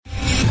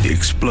The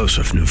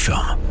explosive new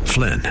film,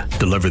 Flynn,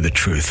 deliver the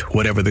truth,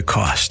 whatever the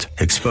cost,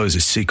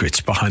 exposes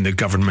secrets behind the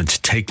government's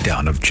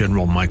takedown of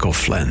General Michael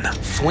Flynn.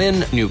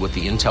 Flynn knew what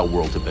the intel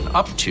world had been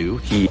up to.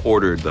 He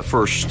ordered the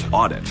first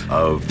audit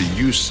of the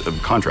use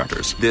of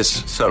contractors.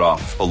 This set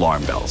off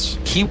alarm bells.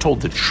 He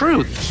told the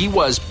truth. He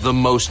was the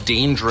most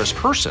dangerous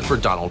person for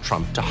Donald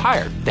Trump to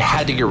hire. They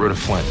had to get rid of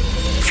Flynn.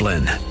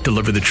 Flynn,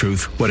 deliver the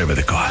truth, whatever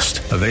the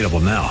cost. Available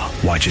now.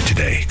 Watch it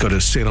today. Go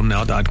to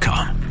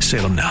salemnow.com.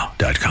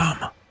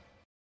 salemnow.com.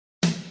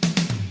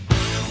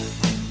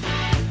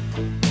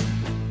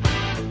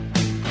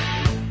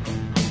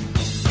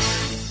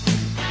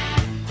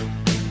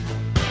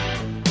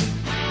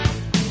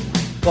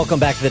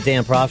 Welcome back to the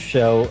Dan Proft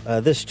Show.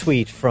 This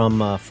tweet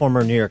from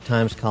former New York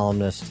Times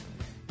columnist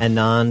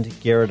Anand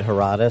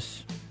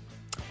Giridharadas.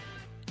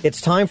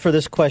 It's time for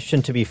this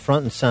question to be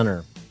front and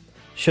center.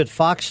 Should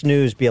Fox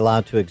News be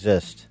allowed to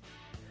exist?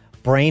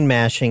 Brain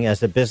mashing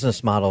as a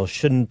business model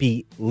shouldn't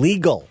be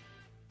legal.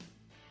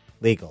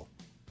 Legal.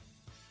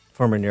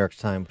 Former New York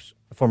Times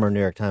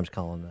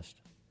columnist.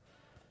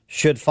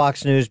 Should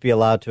Fox News be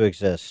allowed to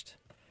exist?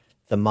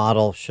 The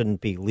model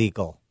shouldn't be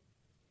legal.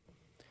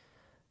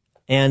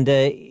 And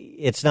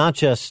it's not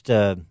just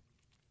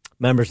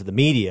members of the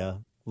media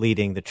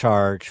leading the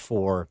charge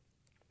for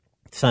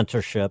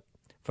censorship,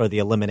 for the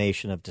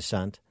elimination of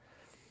dissent.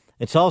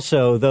 It's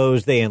also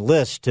those they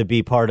enlist to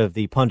be part of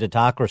the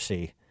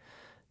punditocracy,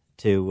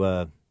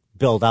 to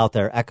build out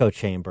their echo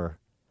chamber,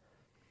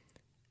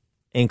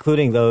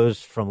 including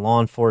those from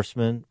law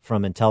enforcement,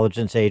 from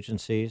intelligence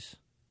agencies.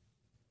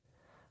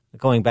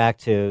 Going back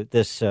to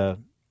this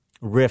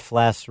riff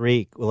last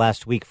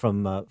week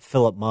from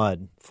Philip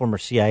Mudd, former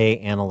CIA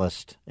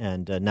analyst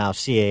and now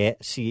former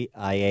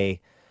CIA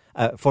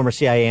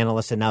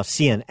analyst and now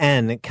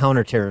CNN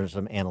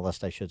counterterrorism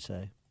analyst, I should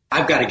say.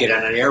 I've got to get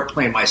on an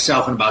airplane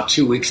myself in about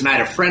 2 weeks, and I had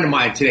a friend of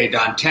mine today,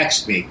 Don,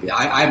 text me.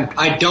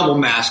 I double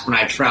mask when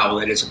I travel.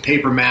 It is a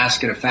paper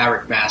mask and a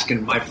fabric mask,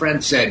 and my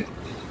friend said,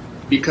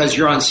 because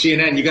you're on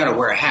CNN, you got to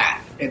wear a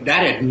hat. And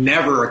that had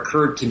never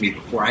occurred to me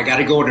before. I got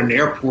to go to an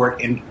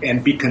airport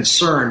and be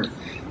concerned.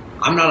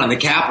 I'm not on the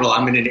Capitol.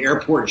 I'm in an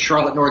airport in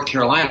Charlotte, North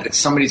Carolina, that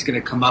somebody's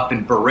going to come up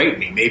and berate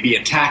me, maybe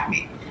attack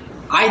me.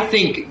 I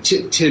think,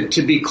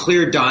 to be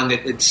clear, Don,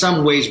 that in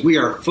some ways we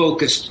are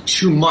focused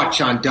too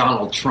much on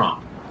Donald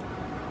Trump.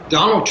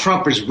 Donald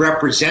Trump is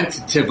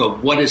representative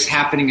of what is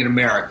happening in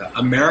America.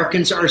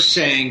 Americans are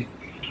saying,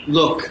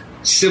 look,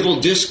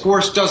 civil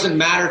discourse doesn't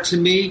matter to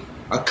me.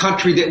 A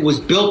country that was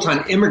built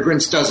on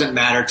immigrants doesn't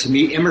matter to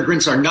me.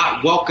 Immigrants are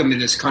not welcome in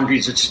this country,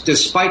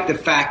 despite the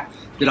fact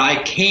that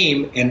I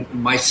came, and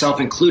myself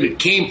included,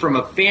 came from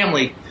a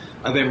family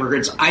of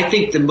immigrants. I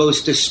think the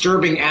most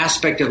disturbing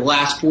aspect of the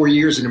last 4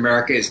 years in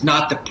America is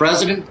not the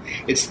president.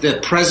 It's the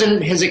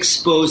president has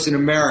exposed in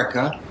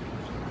America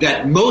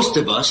that most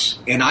of us,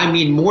 and I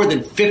mean more than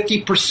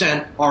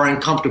 50%, are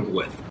uncomfortable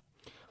with.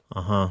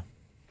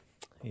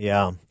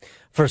 Yeah.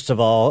 First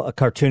of all, a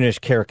cartoonish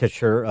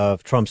caricature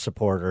of Trump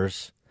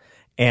supporters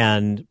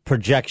and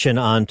projection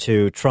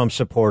onto Trump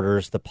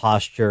supporters, the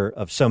posture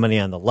of so many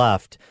on the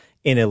left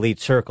in elite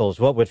circles.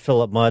 What would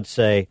Philip Mudd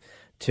say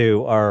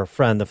to our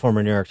friend, the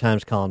former New York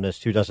Times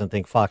columnist, who doesn't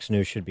think Fox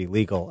News should be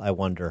legal, I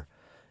wonder,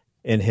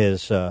 in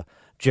his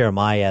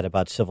Jeremiah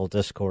about civil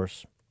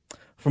discourse?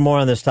 For more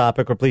on this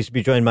topic, we're pleased to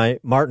be joined by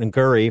Martin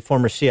Gurri,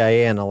 former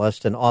CIA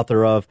analyst and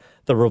author of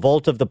The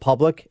Revolt of the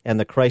Public and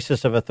the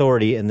Crisis of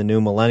Authority in the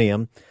New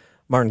Millennium.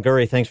 Martin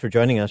Gurri, thanks for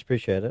joining us.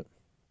 Appreciate it.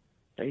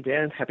 Hey,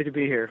 Dan. Happy to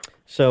be here.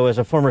 So as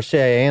a former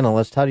CIA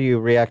analyst, how do you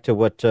react to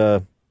what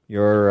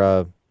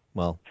your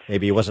well,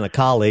 maybe he wasn't a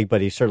colleague,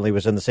 but he certainly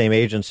was in the same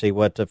agency,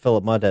 what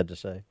Philip Mudd had to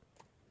say?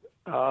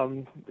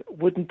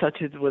 Wouldn't touch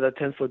it with a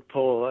 10-foot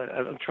pole.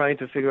 I'm trying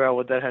to figure out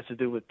what that has to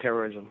do with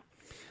terrorism.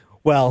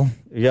 Well,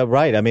 yeah,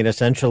 right. I mean,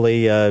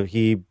 essentially,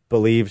 he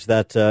believes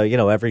that,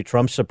 every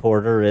Trump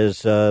supporter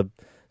is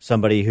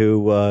somebody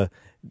who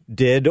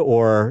did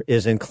or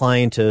is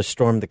inclined to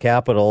storm the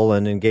Capitol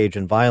and engage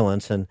in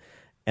violence and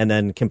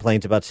then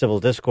complains about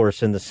civil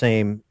discourse in the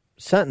same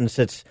sentence.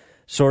 It's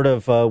sort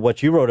of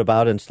what you wrote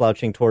about in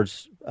Slouching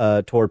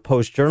toward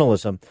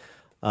Post-Journalism,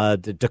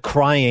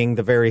 decrying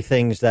the very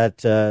things that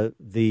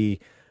the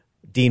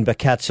Dean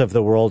Baquets of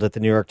the world at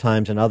the New York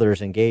Times and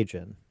others engage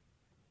in.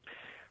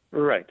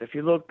 Right. If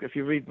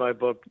you read my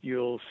book,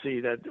 you'll see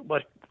that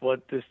what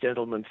this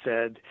gentleman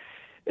said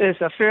is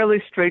a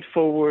fairly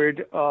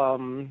straightforward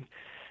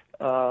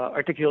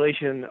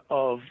articulation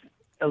of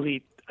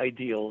elite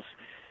ideals.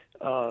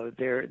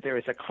 There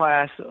is a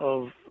class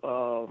of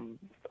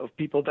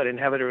people that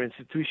inhabit our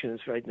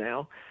institutions right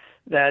now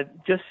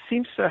that just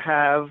seems to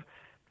have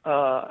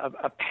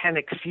a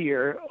panic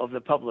fear of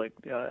the public.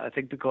 I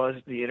think because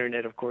the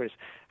internet, of course,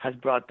 has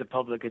brought the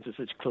public into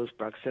such close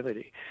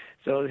proximity.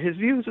 So his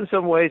views, in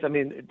some ways, I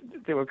mean,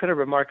 they were kind of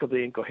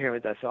remarkably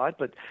incoherent, I thought,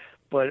 but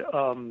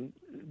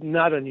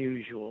not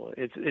unusual.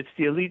 It's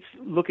the elites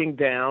looking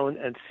down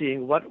and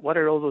seeing what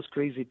are all those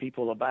crazy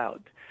people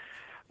about.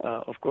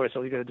 Of course,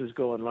 all you got to do is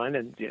go online,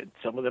 and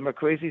some of them are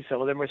crazy,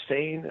 some of them are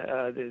sane.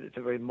 It's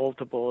a very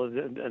multiple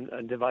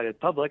and divided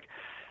public.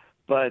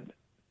 But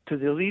to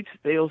the elites,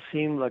 they all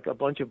seem like a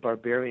bunch of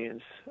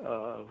barbarians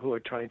who are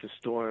trying to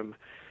storm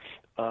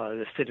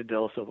the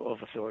citadels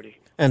of authority.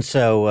 And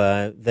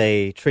so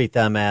they treat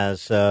them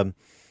as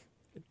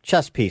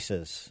chess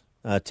pieces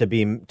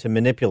to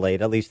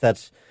manipulate. At least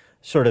that's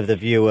sort of the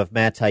view of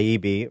Matt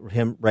Taibbi,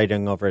 him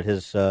writing over at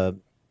his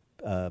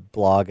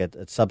blog at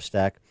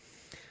Substack,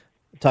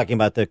 talking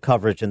about the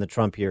coverage in the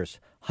Trump years.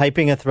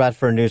 Hyping a threat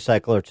for a news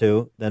cycle or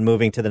two, then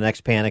moving to the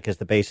next panic as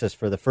the basis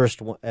for the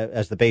first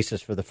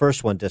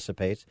one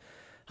dissipates.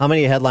 How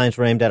many headlines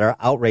were aimed at our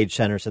outrage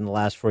centers in the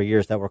last 4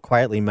 years that were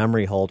quietly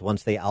memory holed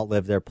once they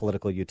outlived their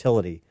political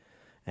utility?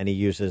 And he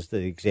uses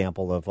the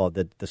example of all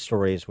the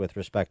stories with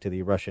respect to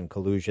the Russian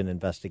collusion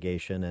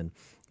investigation and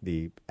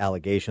the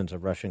allegations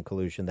of Russian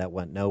collusion that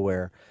went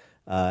nowhere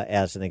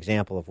as an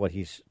example of what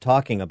he's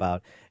talking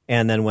about.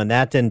 And then when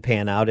that didn't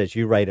pan out, as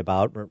you write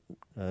about,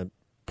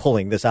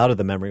 pulling this out of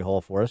the memory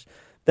hole for us,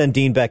 then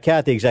Dean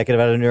Beckett, the executive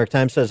editor of the New York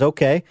Times, says,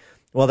 okay,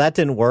 well, that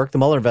didn't work. The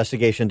Mueller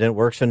investigation didn't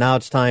work, so now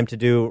it's time to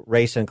do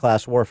race and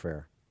class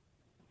warfare.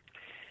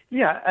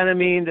 Yeah, and I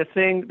mean,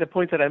 the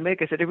point that I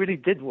make is that it really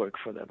did work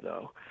for them,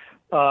 though.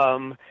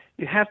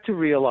 You have to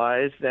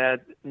realize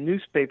that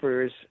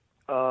newspapers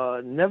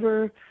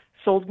never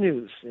sold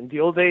news. In the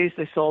old days,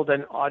 they sold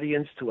an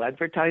audience to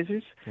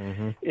advertisers.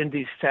 Mm-hmm. In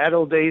these sad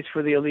old days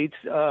for the elites,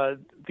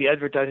 the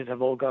advertisers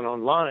have all gone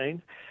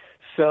online.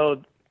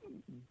 So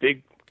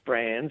big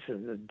brands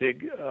and the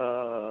big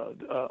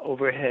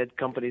overhead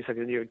companies like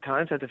the New York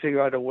Times had to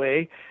figure out a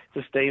way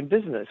to stay in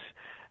business.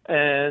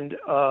 And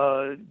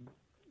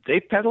they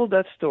peddled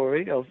that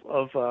story of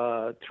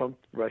Trump,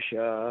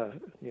 Russia,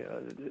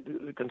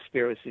 the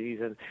conspiracies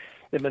and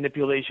the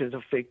manipulations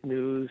of fake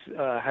news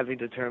having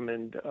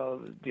determined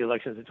the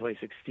elections in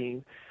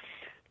 2016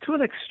 to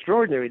an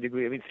extraordinary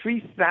degree. I mean,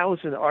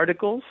 3,000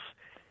 articles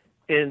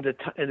in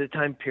the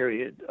time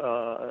period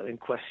in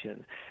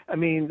question. I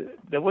mean,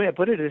 the way I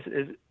put it is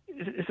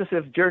it's as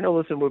if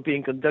journalism were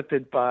being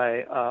conducted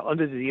by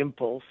under the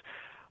impulse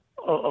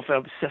of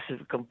an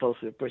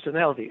obsessive-compulsive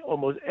personality.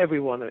 Almost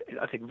everyone,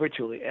 I think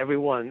virtually every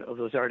one of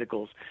those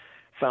articles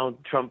found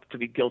Trump to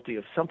be guilty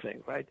of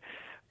something, right?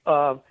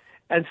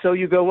 And so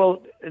you go,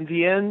 well, in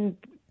the end,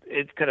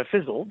 it kind of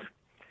fizzled.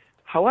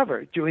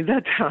 However, during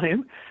that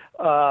time,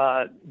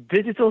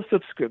 digital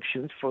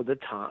subscriptions for the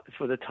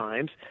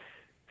Times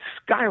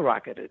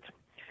skyrocketed.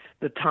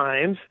 The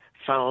Times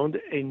found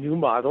a new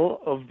model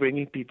of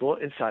bringing people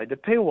inside the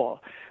paywall,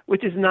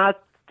 which is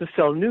not to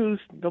sell news.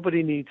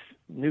 Nobody needs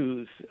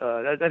news.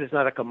 That is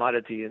not a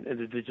commodity in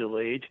the digital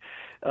age.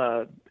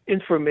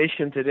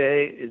 Information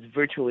today is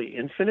virtually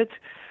infinite.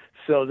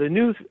 So the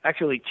news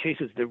actually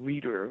chases the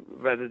reader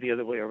rather than the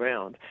other way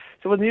around.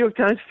 So what the New York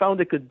Times found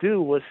it could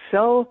do was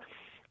sell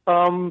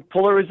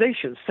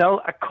polarization,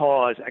 sell a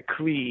cause, a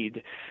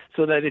creed,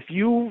 so that if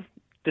you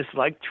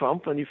disliked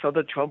Trump and you felt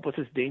that Trump was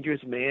this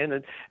dangerous man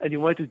and you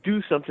wanted to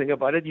do something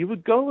about it, you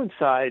would go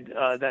inside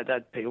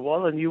that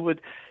paywall and you would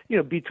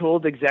be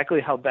told exactly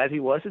how bad he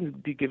was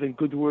and be given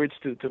good words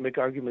to make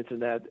arguments in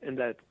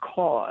that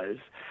cause.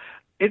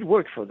 It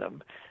worked for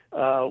them.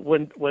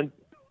 When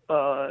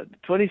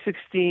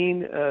 2016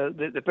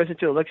 the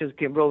presidential elections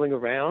came rolling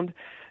around,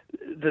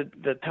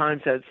 the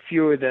Times had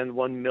fewer than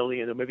 1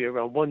 million or maybe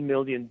around 1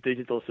 million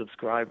digital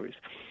subscribers.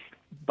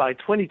 By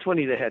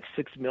 2020 they had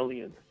 6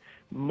 million.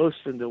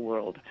 Most in the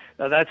world.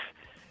 Now that's,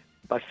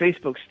 by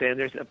Facebook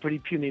standards, a pretty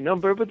puny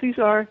number, but these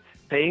are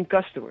paying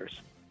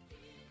customers.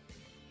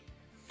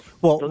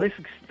 Well, so they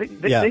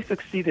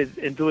succeeded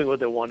in doing what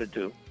they wanted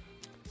to.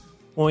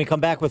 When we come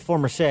back with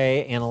former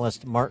CIA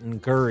analyst Martin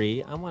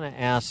Gurri, I want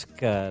to ask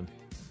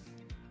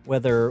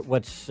whether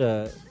what's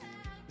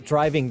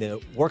driving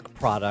the work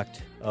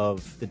product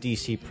of the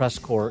D.C. press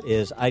corps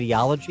is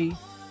ideology.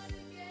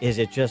 Is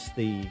it just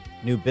the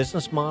new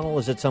business model?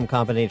 Is it some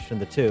combination of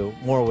the two?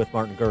 More with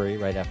Martin Gurri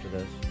right after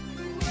this.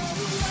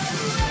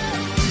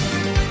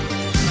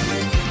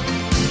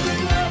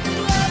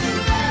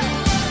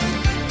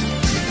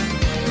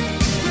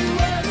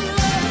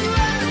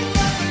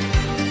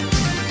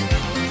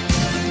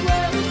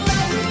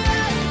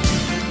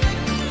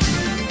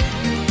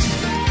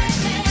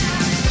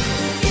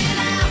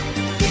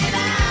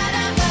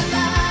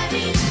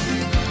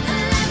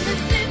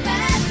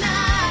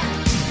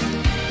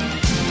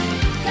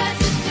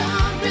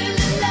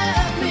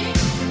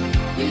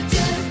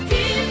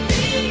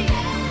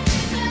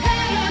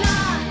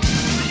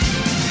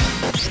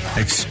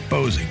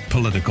 Exposing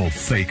political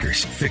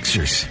fakers,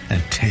 fixers,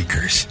 and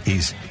takers.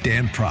 He's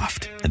Dan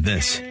Proft, and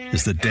this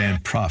is The Dan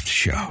Proft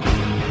Show.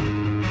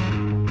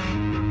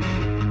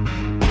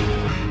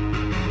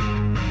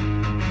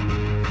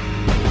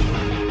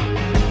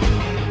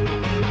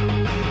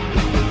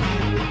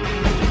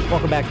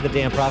 Welcome back to The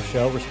Dan Proft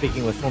Show. We're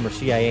speaking with former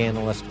CIA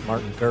analyst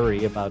Martin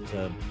Gurri about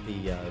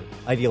the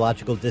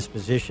ideological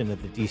disposition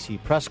of the D.C.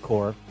 press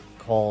corps.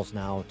 Calls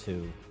now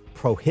to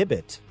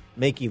prohibit,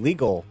 make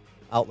illegal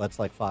outlets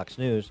like Fox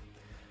News.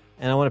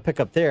 And I want to pick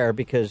up there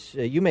because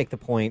you make the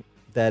point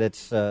that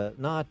it's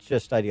not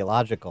just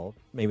ideological,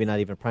 maybe not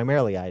even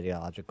primarily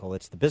ideological,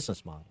 it's the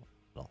business model.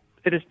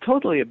 It is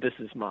totally a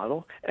business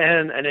model.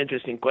 And an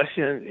interesting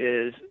question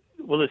is,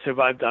 will it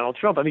survive Donald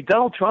Trump? I mean,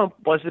 Donald Trump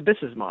was the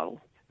business model.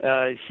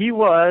 He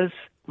was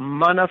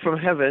manna from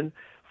heaven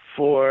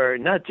for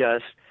not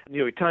just New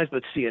York Times,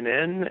 but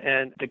CNN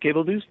and the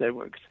cable news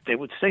networks. They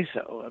would say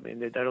so. I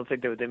mean, I don't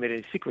think they made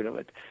any secret of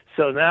it.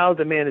 So now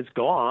the man is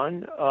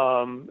gone,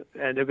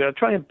 and they're going to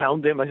try and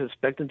pound him, I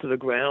suspect, into the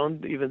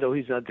ground, even though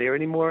he's not there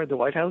anymore at the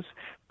White House.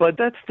 But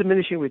that's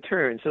diminishing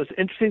returns. So it's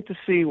interesting to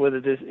see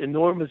whether this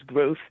enormous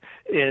growth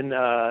in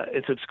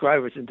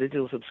subscribers, in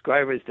digital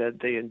subscribers that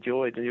they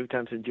enjoyed, the New York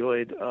Times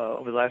enjoyed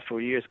over the last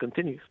 4 years,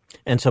 continues.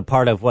 And so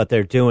part of what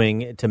they're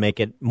doing to make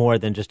it more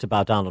than just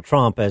about Donald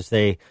Trump, as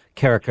they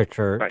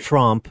caricature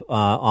Trump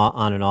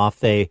on and off,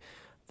 they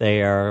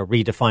are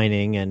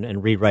redefining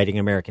and rewriting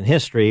American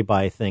history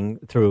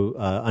through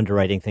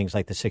underwriting things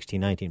like the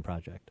 1619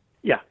 Project.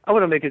 Yeah, I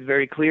want to make it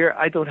very clear.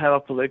 I don't have a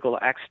political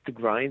axe to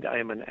grind. I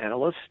am an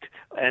analyst,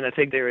 and I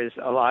think there is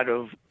a lot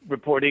of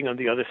reporting on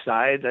the other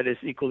side that is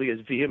equally as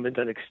vehement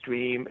and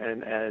extreme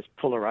and as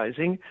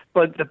polarizing.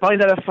 But the point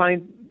that I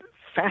find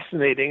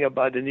fascinating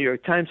about the New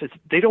York Times is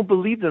they don't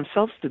believe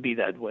themselves to be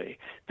that way.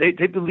 They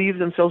believe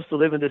themselves to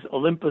live in this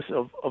Olympus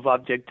of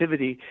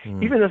objectivity,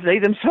 even if they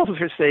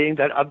themselves are saying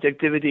that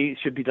objectivity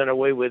should be done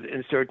away with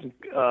in certain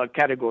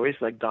categories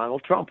like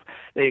Donald Trump.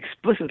 They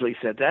explicitly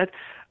said that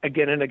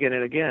again and again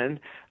and again,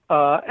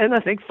 and I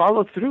think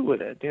followed through with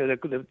it. You know,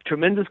 the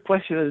tremendous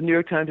question of the New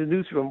York Times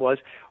newsroom was,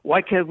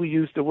 why can't we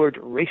use the word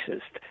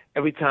racist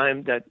every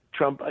time that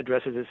Trump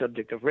addresses the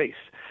subject of race?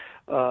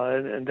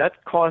 And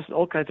that caused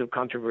all kinds of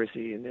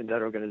controversy in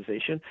that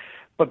organization.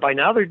 But by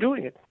now they're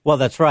doing it. Well,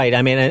 that's right.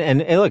 I mean, and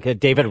look,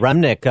 David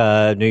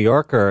Remnick, New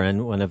Yorker,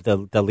 and one of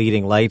the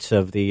leading lights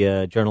of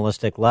the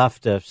journalistic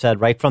left, said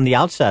right from the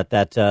outset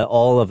that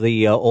all of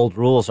the old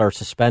rules are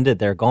suspended.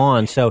 They're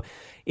gone. So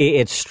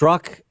it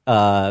struck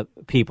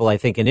people, I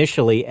think,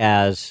 initially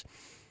as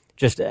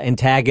just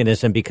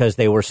antagonism because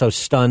they were so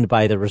stunned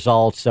by the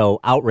result, so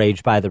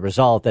outraged by the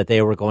result that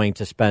they were going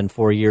to spend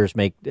 4 years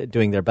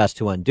doing their best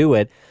to undo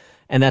it.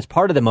 And that's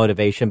part of the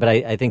motivation, but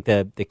I think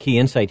the key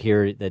insight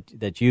here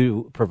that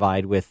you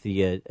provide with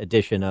the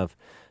addition of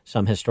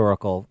some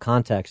historical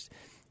context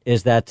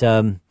is that,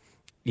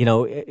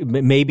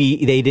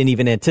 maybe they didn't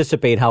even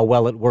anticipate how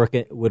well it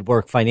would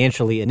work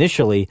financially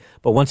initially,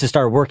 but once it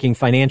started working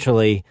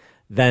financially,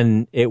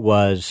 then it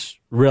was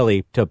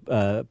really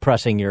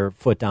pressing your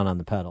foot down on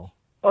the pedal.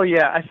 Oh,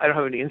 yeah, I don't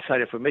have any inside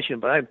information,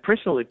 but I'm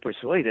personally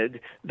persuaded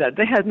that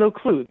they had no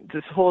clue.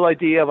 This whole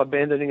idea of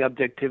abandoning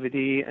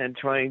objectivity and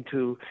trying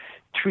to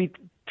treat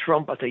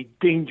Trump as a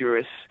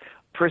dangerous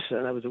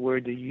person, that was the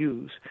word they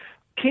used,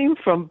 came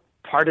from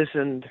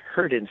partisan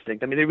herd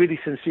instinct. I mean, they really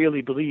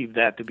sincerely believed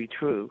that to be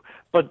true.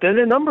 But then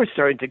the numbers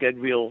started to get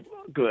real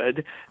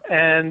good,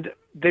 and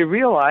they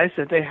realized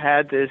that they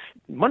had this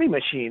money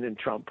machine in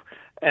Trump.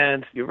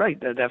 And you're right,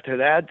 that after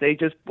that,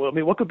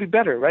 what could be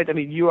better, right? I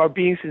mean, you are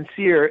being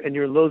sincere in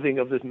your loathing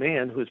of this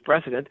man who's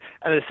president,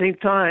 and at the same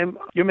time,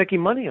 you're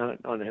making money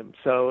on him.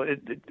 So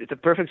it's a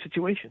perfect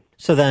situation.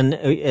 So then,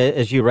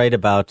 as you write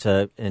about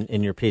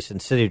in your piece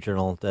in City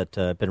Journal that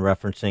I've been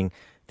referencing,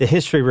 the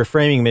history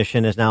reframing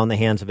mission is now in the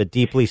hands of a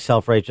deeply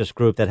self-righteous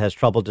group that has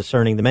trouble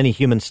discerning the many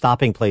human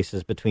stopping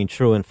places between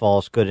true and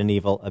false, good and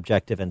evil,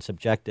 objective and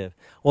subjective.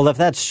 Well, if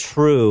that's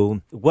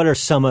true, what are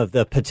some of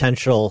the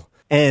potential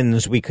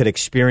ends we could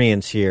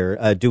experience here?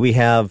 Do we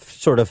have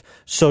sort of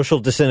social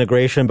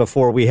disintegration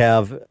before we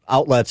have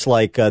outlets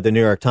like the New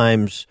York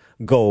Times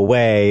go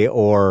away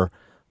or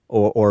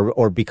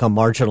become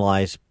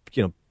marginalized,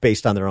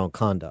 based on their own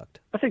conduct?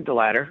 I think the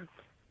latter.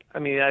 I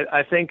mean,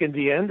 I think in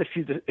the end,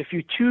 if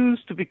you choose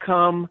to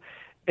become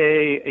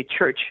a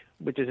church,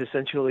 which is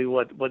essentially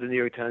what the New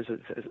York Times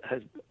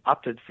has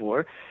opted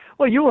for,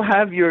 well, you will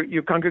have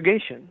your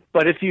congregation.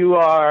 But if you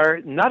are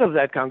not of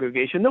that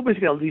congregation,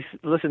 nobody's going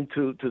to listen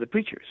to the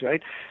preachers,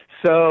 right?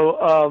 So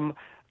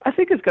I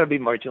think it's going to be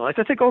marginalized.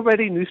 I think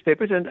already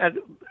newspapers and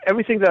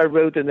everything that I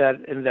wrote in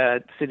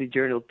that City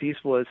Journal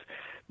piece was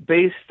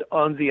based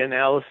on the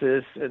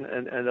analysis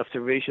and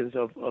observations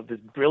of this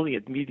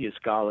brilliant media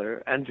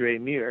scholar, Andre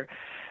Mir.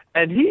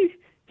 And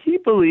he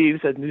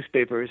believes that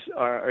newspapers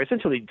are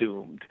essentially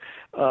doomed.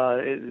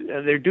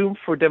 They're doomed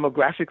for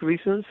demographic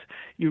reasons.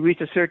 You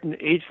reach a certain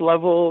age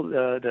level,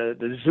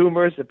 the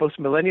Zoomers, the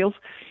post-millennials,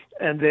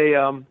 and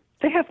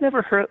they have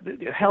never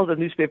held a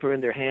newspaper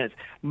in their hands.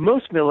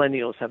 Most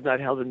millennials have not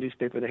held a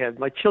newspaper in their hands.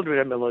 My children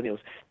are millennials.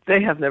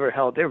 They have never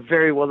held. They're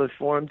very well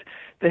informed.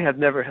 They have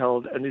never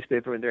held a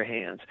newspaper in their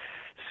hands.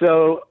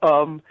 So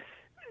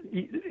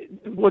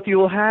what you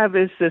will have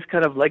is this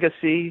kind of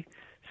legacy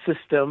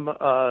system,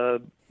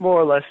 more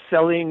or less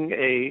selling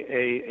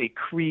a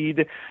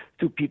creed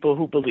to people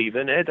who believe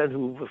in it and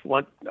who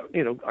want,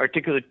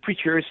 articulate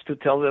preachers to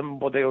tell them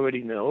what they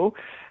already know.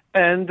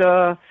 And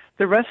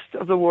the rest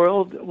of the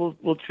world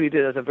will treat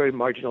it as a very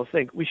marginal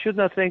thing. We should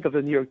not think of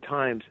the New York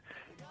Times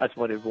as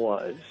what it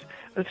was.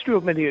 It's true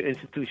of many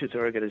institutions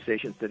or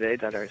organizations today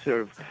that are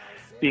sort of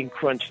being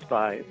crunched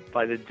by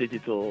the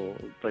digital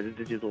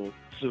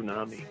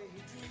tsunami.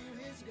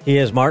 He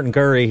is Martin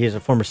Gurri. He's a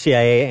former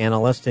CIA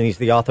analyst, and he's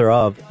the author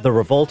of The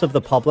Revolt of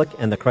the Public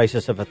and the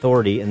Crisis of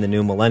Authority in the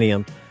New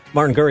Millennium.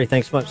 Martin Gurri,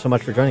 thanks so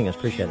much for joining us.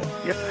 Appreciate it.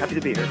 Yep, happy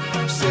to be here.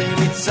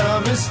 It's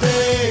a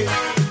mistake.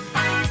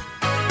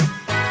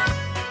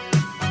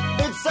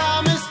 It's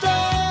a mistake.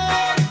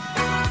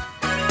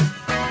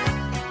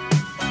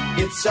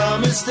 It's a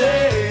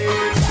mistake.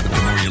 The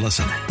more you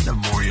listen, the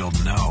more you'll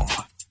know.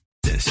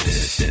 This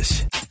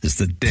is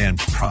the Dan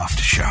Proft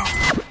Show.